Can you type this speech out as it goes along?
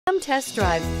Come test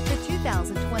drive the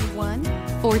 2021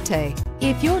 Forte.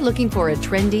 If you're looking for a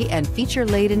trendy and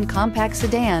feature-laden compact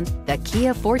sedan, the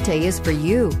Kia Forte is for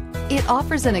you. It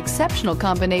offers an exceptional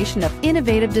combination of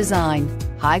innovative design,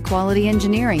 high-quality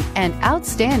engineering, and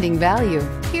outstanding value.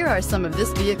 Here are some of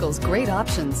this vehicle's great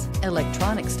options: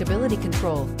 electronic stability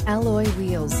control, alloy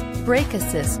wheels, brake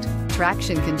assist,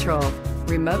 traction control,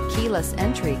 remote keyless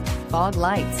entry, fog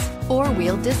lights,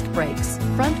 four-wheel disc brakes,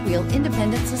 front-wheel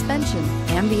independent suspension,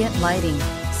 ambient lighting,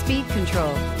 speed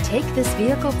control. Take this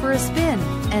vehicle for a spin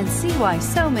and see why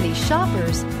so many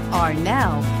shoppers are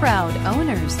now proud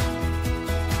owners.